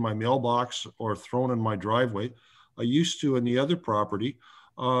put in my mailbox or thrown in my driveway. I used to in the other property.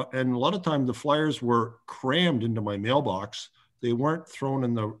 And a lot of times the flyers were crammed into my mailbox. They weren't thrown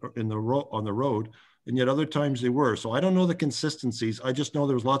on the road, and yet other times they were. So I don't know the consistencies. I just know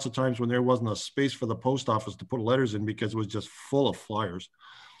there was lots of times when there wasn't a space for the post office to put letters in because it was just full of flyers.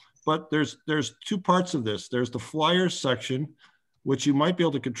 But there's 2 parts of this. There's the flyers section, which you might be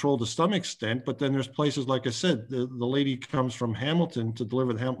able to control to some extent, but then there's places, like I said, the lady comes from Hamilton to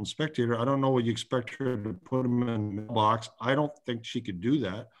deliver the Hamilton Spectator. I don't know what you expect her to put them in the box. I don't think she could do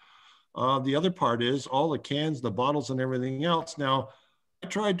that. The other part is all the cans, the bottles, and everything else. Now, I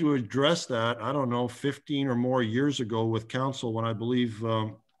tried to address that, I don't know, 15 or more years ago with council when I believe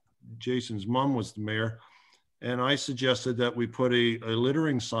Jason's mom was the mayor. And I suggested that we put a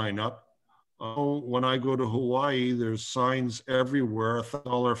littering sign up When I go to Hawaii, there's signs everywhere,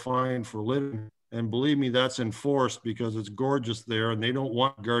 $1,000 fine for littering. And believe me, that's enforced because it's gorgeous there and they don't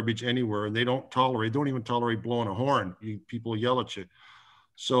want garbage anywhere and they don't even tolerate blowing a horn. People yell at you.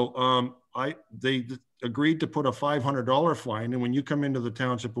 So they agreed to put a $500 fine. And when you come into the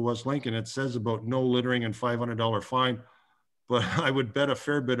township of West Lincoln, it says about no littering and $500 fine. But I would bet a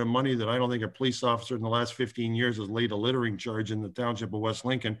fair bit of money that I don't think a police officer in the last 15 years has laid a littering charge in the township of West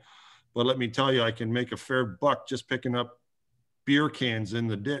Lincoln. But let me tell you, I can make a fair buck just picking up beer cans in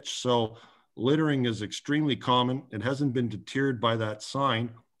the ditch. So littering is extremely common. It hasn't been deterred by that sign.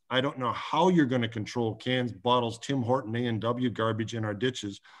 I don't know how you're going to control cans, bottles, Tim Horton, A&W garbage in our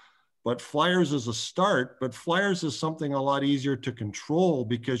ditches. But flyers is a start, but flyers is something a lot easier to control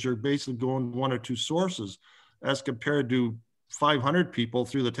because you're basically going one or two sources as compared to 500 people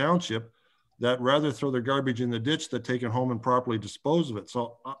through the township that rather throw their garbage in the ditch than take it home and properly dispose of it.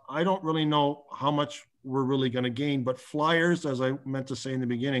 So I don't really know how much we're really going to gain, but flyers, as I meant to say in the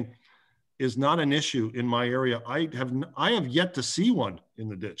beginning, is not an issue in my area. I have yet to see one in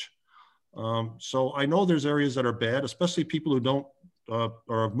the ditch. So I know there's areas that are bad, especially people who don't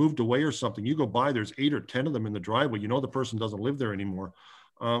or have moved away or something. You go by, there's 8 or 10 of them in the driveway. You know the person doesn't live there anymore.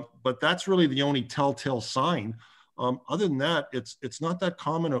 But that's really the only telltale sign. Other than that, it's not that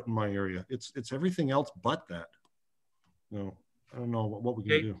common out in my area. It's everything else but that. No, I don't know what we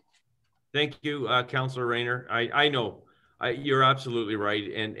can do. Thank you, Councillor Rayner. I know you're absolutely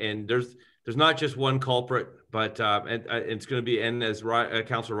right, and there's not just one culprit, but it's going to be, and as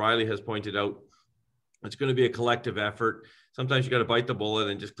Councillor Riley has pointed out, it's going to be a collective effort. Sometimes you got to bite the bullet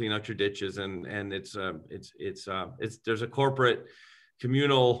and just clean out your ditches, and there's a corporate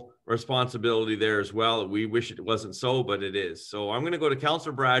communal responsibility there as well. We wish it wasn't so, but it is. So I'm going to go to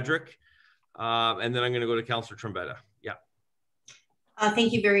Councillor Bradrick, and then I'm going to go to Councillor Trombetta. Yeah.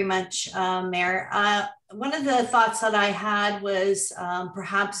 Thank you very much, Mayor. One of the thoughts that I had was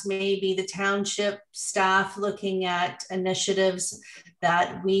perhaps maybe the township staff looking at initiatives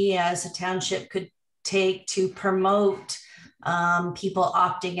that we as a township could take to promote people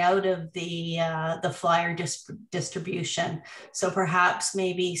opting out of the flyer distribution. So perhaps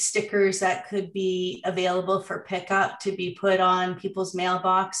maybe stickers that could be available for pickup to be put on people's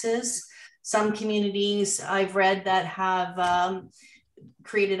mailboxes. Some communities I've read that have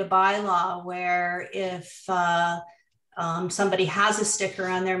created a bylaw where if somebody has a sticker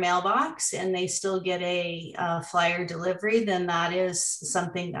on their mailbox and they still get a flyer delivery, then that is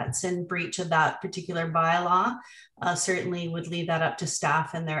something that's in breach of that particular bylaw. Certainly would leave that up to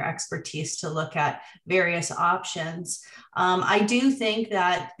staff and their expertise to look at various options. I do think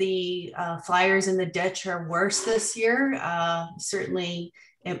that the flyers in the ditch are worse this year. Certainly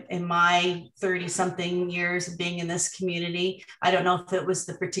in my 30-something years of being in this community, I don't know if it was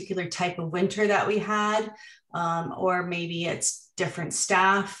the particular type of winter that we had, or maybe it's different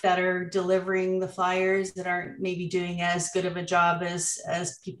staff that are delivering the flyers that aren't maybe doing as good of a job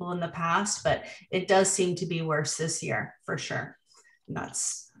as people in the past, but it does seem to be worse this year for sure. And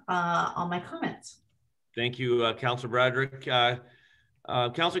that's all my comments. Thank you, Councillor Bradrick.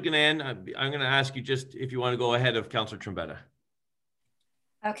 Councillor Gannon, I'm going to ask you just if you want to go ahead of Councillor Trombetta.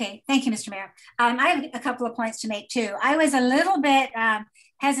 Okay, thank you, Mr. Mayor. I have a couple of points to make too. I was a little bit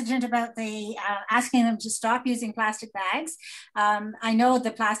hesitant about the asking them to stop using plastic bags. I know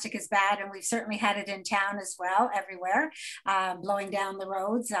the plastic is bad, and we've certainly had it in town as well, everywhere, blowing down the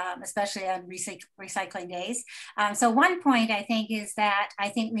roads, especially on recycling days. So one point I think is that I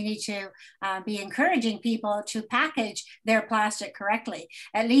think we need to be encouraging people to package their plastic correctly,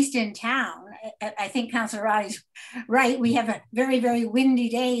 at least in town. I think Councillor Riley's right. We have a very, very windy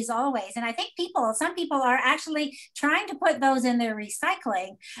days always. And I think some people are actually trying to put those in their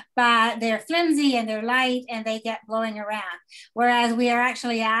recycling, but they're flimsy and they're light and they get blowing around. Whereas we are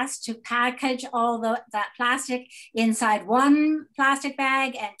actually asked to package all that plastic inside one plastic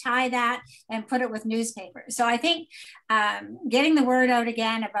bag and tie that and put it with newspaper. So I think getting the word out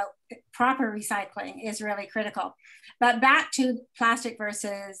again about proper recycling is really critical. But back to plastic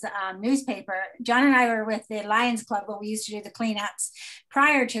versus newspaper, John and I were with the Lions Club when we used to do the cleanups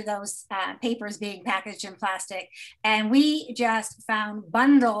prior to those papers being packaged in plastic. And we just found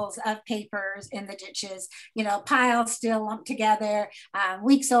bundles of papers in the ditches, you know, piles still lumped together,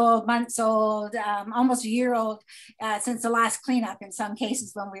 weeks old, months old, almost a year old since the last cleanup in some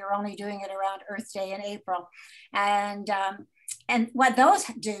cases when we were only doing it around Earth Day in April. And and what those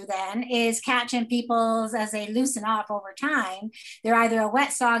do then is catch in people's, as they loosen off over time, they're either a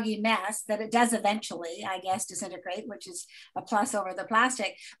wet, soggy mess that it does eventually, I guess, disintegrate, which is a plus over the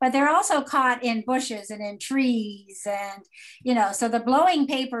plastic, but they're also caught in bushes and in trees. And, you know, so the blowing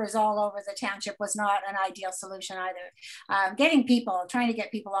papers all over the township was not an ideal solution either. Trying to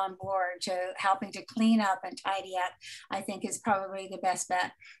get people on board to helping to clean up and tidy up, I think is probably the best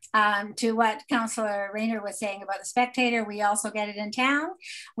bet. To what Councillor Rayner was saying about the Spectator, we also get it in town.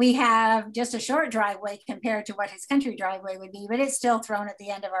 We have just a short driveway compared to what his country driveway would be, but it's still thrown at the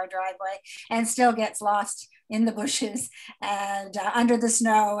end of our driveway and still gets lost in the bushes and under the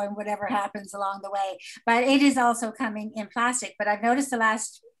snow and whatever happens along the way. But it is also coming in plastic. But I've noticed the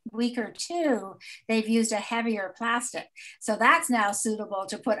last week or two, they've used a heavier plastic. So that's now suitable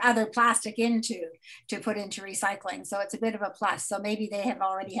to put other plastic into, to put into recycling. So it's a bit of a plus. So maybe they have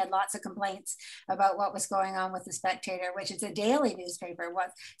already had lots of complaints about what was going on with the Spectator, which is a daily newspaper,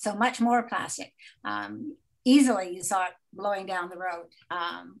 was so much more plastic. Easily you saw it blowing down the road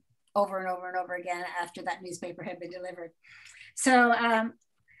over and over and over again after that newspaper had been delivered. So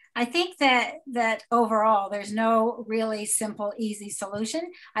I think that overall, there's no really simple, easy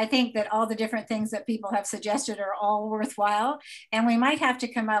solution. I think that all the different things that people have suggested are all worthwhile. And we might have to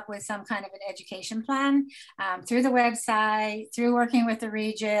come up with some kind of an education plan through the website, through working with the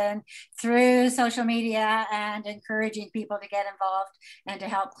region, through social media, and encouraging people to get involved and to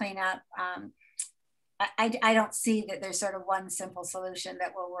help clean up. I don't see that there's sort of one simple solution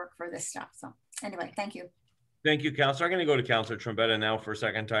that will work for this stuff. So anyway, thank you. Thank you, Councillor. I'm going to go to Councillor Trombetta now for a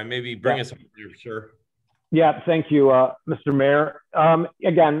second time. Maybe bring us up here, sir. Yeah, thank you, Mr. Mayor.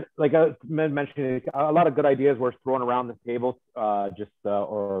 Again, like I mentioned, a lot of good ideas were thrown around the table, or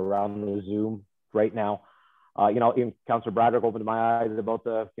around the Zoom right now. You know, even Councillor Bradrick opened my eyes about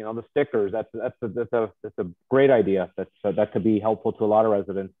the stickers. That's a great idea. That could be helpful to a lot of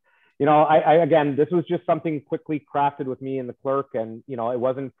residents. You know, again, this was just something quickly crafted with me and the clerk, and you know, it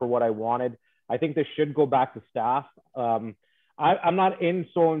wasn't for what I wanted. I think this should go back to staff. I'm not in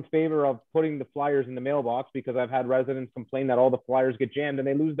favor of putting the flyers in the mailbox, because I've had residents complain that all the flyers get jammed and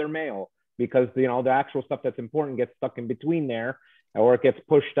they lose their mail because, you know, the actual stuff that's important gets stuck in between there, or it gets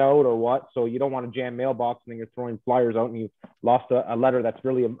pushed out or what. So you don't want to jam mailbox and then you're throwing flyers out and you've lost a letter that's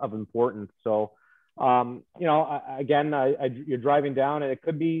really of importance. So, you know, again, you're driving down and it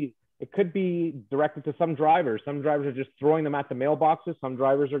could be directed to some drivers. Some drivers are just throwing them at the mailboxes. Some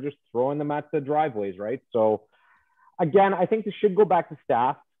drivers are just throwing them at the driveways, right? So again, I think this should go back to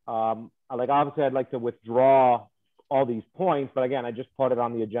staff. Like obviously I'd like to withdraw all these points, but again, I just put it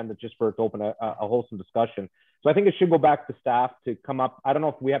on the agenda just for it to open a wholesome discussion. So I think it should go back to staff to come up. I don't know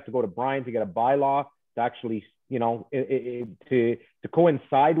if we have to go to Brian to get a bylaw to actually, you know, to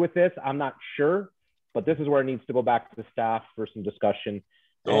coincide with this. I'm not sure, but this is where it needs to go back to the staff for some discussion.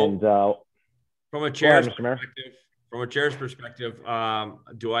 So, and from a chair's perspective,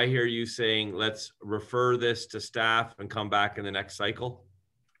 do I hear you saying let's refer this to staff and come back in the next cycle?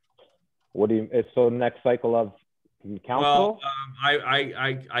 What do you? So next cycle of council? Well,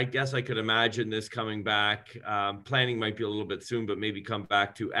 I guess I could imagine this coming back. Planning might be a little bit soon, but maybe come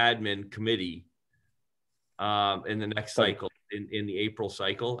back to admin committee in the next cycle, in the April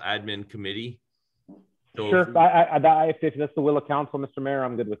cycle, admin committee. So sure, if that's the will of council, Mr. Mayor,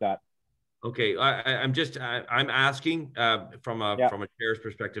 I'm good with that. Okay, I'm asking from a chair's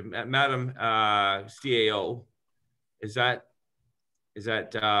perspective, Madam CAO, is that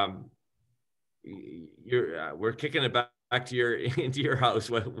we're kicking it back to into your house?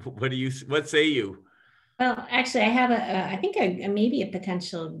 What say you? Well, actually, I have I think maybe a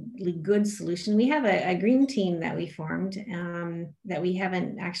potentially good solution. We have a green team that we formed that we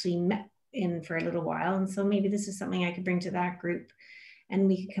haven't actually met in for a little while, and so maybe this is something I could bring to that group, and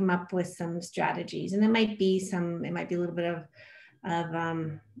we could come up with some strategies. And it might be a little bit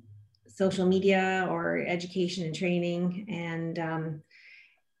of social media or education and training, and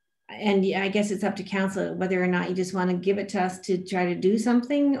I guess it's up to council whether or not you just want to give it to us to try to do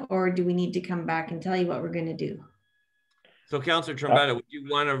something, or do we need to come back and tell you what we're going to do? So, Councillor Trombetta, would you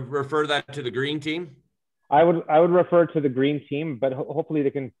want to refer that to the green team? I would refer to the green team, but hopefully they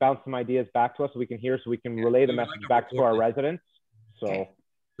can bounce some ideas back to us so we can hear, so we can relay the message back to our residents. So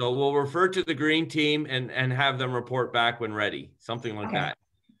we'll refer to the green team and have them report back when ready, something like that.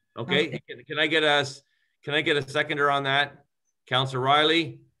 Okay. Can I get a seconder on that? Councillor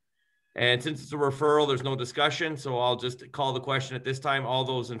Riley. And since it's a referral, there's no discussion, so I'll just call the question at this time. All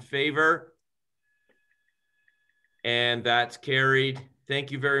those in favor? And that's carried.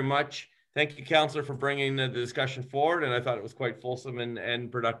 Thank you very much. Thank you, Councillor, for bringing the discussion forward, and I thought it was quite fulsome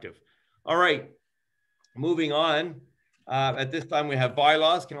and productive. All right, moving on. At this time, we have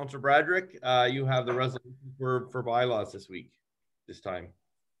bylaws. Councillor Bradrick, you have the resolution for bylaws this time.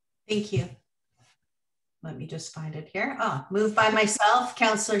 Thank you. Let me just find it here. Moved by myself,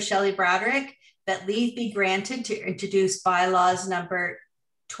 Councillor Shelley Bradrick, that leave be granted to introduce bylaws number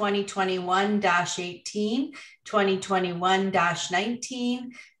 2021-18,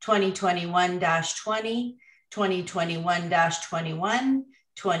 2021-19, 2021-20, 2021-21,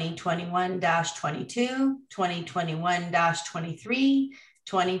 2021-22, 2021-23,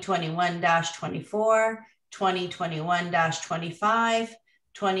 2021-24, 2021-25,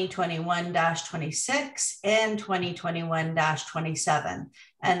 2021-26, and 2021-27,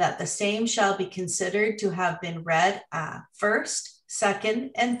 and that the same shall be considered to have been read first,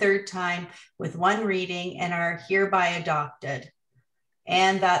 second, and third time with one reading and are hereby adopted.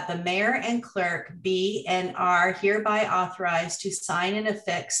 And that the mayor and clerk be and are hereby authorized to sign and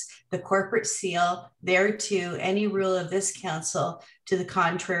affix the corporate seal thereto, any rule of this council to the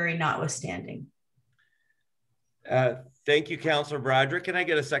contrary notwithstanding. Thank you, Councillor Bradrick. Can I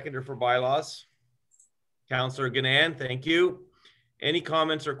get a seconder for bylaws? Councillor Gannan, thank you. Any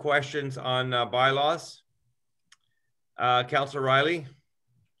comments or questions on bylaws? Councillor Riley?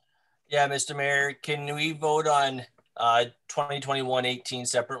 Yeah, Mr. Mayor, can we vote on 2021-18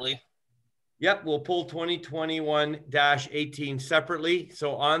 separately? Yep, we'll pull 2021-18 separately.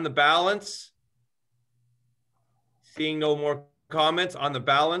 So on the balance, seeing no more comments on the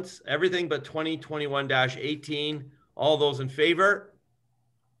balance, everything but 2021-18. All those in favor?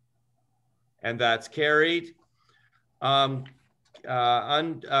 And that's carried. On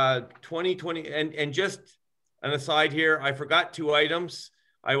 2020, and just an aside here, I forgot 2 items.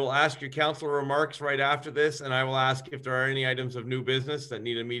 I will ask your council remarks right after this, and I will ask if there are any items of new business that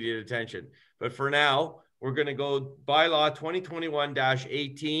need immediate attention. But for now, we're going to go bylaw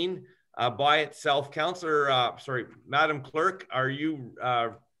 2021-18 by itself. Madam Clerk, are you,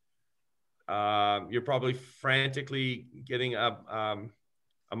 you're probably frantically getting a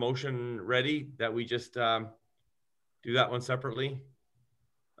motion ready that we just do that one separately?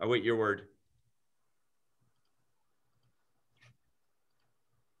 I wait your word.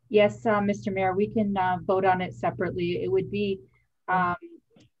 Yes, Mr. Mayor, we can vote on it separately. It would be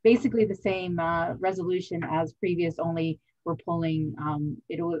basically the same resolution as previous, only we're pulling,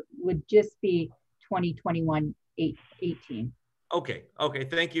 it would just be 2021-18. Okay,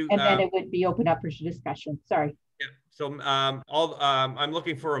 thank you. And then it would be open up for discussion, sorry. Yeah, so I'm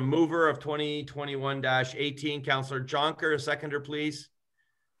looking for a mover of 2021-18. Councillor Jonker, a seconder, please.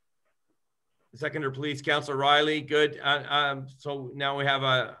 Seconder, please. Councillor Riley, good. So now we have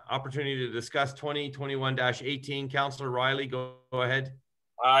an opportunity to discuss 2021-18. Councillor Riley, go ahead.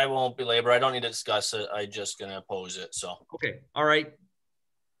 I won't belabor. I don't need to discuss it. I'm just going to oppose it. So. Okay. All right.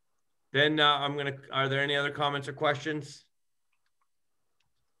 Then are there any other comments or questions?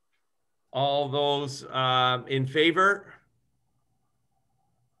 All those in favor?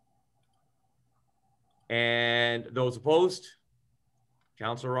 And those opposed?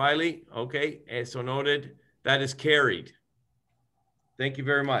 Councillor Riley, okay, so noted. That is carried. Thank you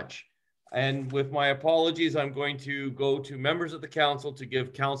very much. And with my apologies, I'm going to go to members of the council to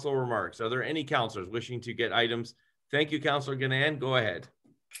give council remarks. Are there any councillors wishing to get items? Thank you, Councillor Gannan. Go ahead.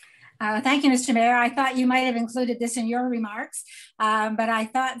 Thank you, Mr. Mayor. I thought you might have included this in your remarks, but I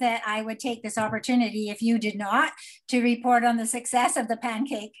thought that I would take this opportunity, if you did not, to report on the success of the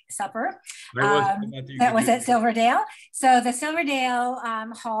pancake supper that was at Silverdale. So the Silverdale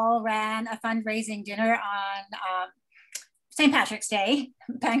Hall ran a fundraising dinner on St. Patrick's Day,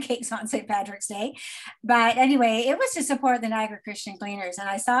 pancakes on St. Patrick's Day. But anyway, it was to support the Niagara Christian Cleaners. And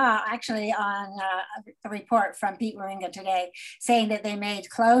I saw actually on a report from Pete Waringa today saying that they made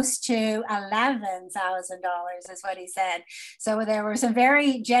close to $11,000 is what he said. So there were some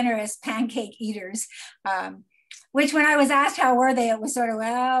very generous pancake eaters, which when I was asked how were they, it was sort of,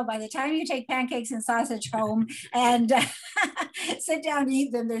 well, by the time you take pancakes and sausage home and sit down to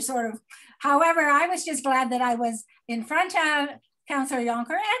eat them, they're sort of, however, I was just glad that I was in front of Councillor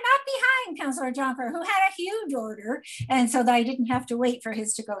Jonker and not behind Councillor Jonker, who had a huge order, and so that I didn't have to wait for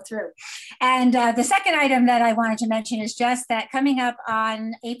his to go through. And the second item that I wanted to mention is just that coming up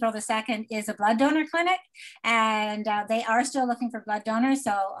on April the 2nd is a blood donor clinic, and they are still looking for blood donors.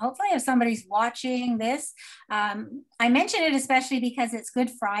 So hopefully if somebody's watching this, I mention it especially because it's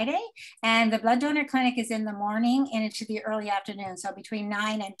Good Friday, and the blood donor clinic is in the morning and into the early afternoon, so between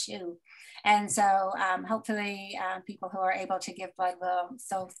 9 and 2. And so hopefully people who are able to give blood will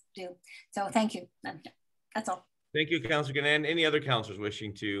so do. So thank you. That's all. Thank you, Councillor Gannan. Any other councillors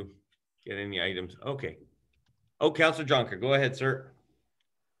wishing to get any items? Okay. Oh, Councillor Jonker, go ahead, sir.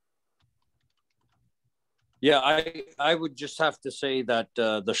 Yeah, I would just have to say that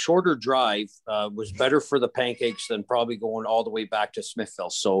the shorter drive was better for the pancakes than probably going all the way back to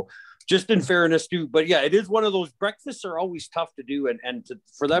Smithville. So just in fairness too, but yeah, it is one of those, breakfasts are always tough to do. And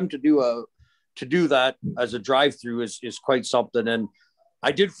for them to do that as a drive-through is quite something. And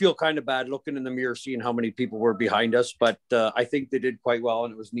I did feel kind of bad looking in the mirror, seeing how many people were behind us, but I think they did quite well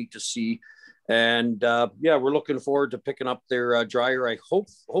and it was neat to see. And yeah, we're looking forward to picking up their dryer. I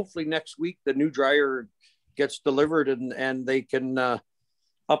hopefully next week, the new dryer gets delivered and they can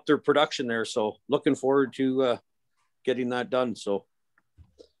up their production there. So looking forward to getting that done. So.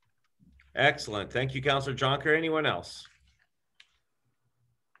 Excellent. Thank you, Councillor Jonker. Anyone else?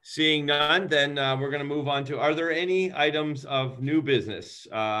 Seeing none, then we're going to move on to, are there any items of new business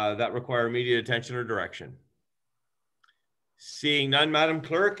that require immediate attention or direction? Seeing none, Madam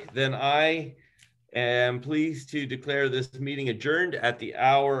Clerk, then I am pleased to declare this meeting adjourned at the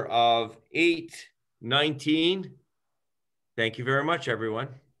hour of 8:19. Thank you very much, everyone.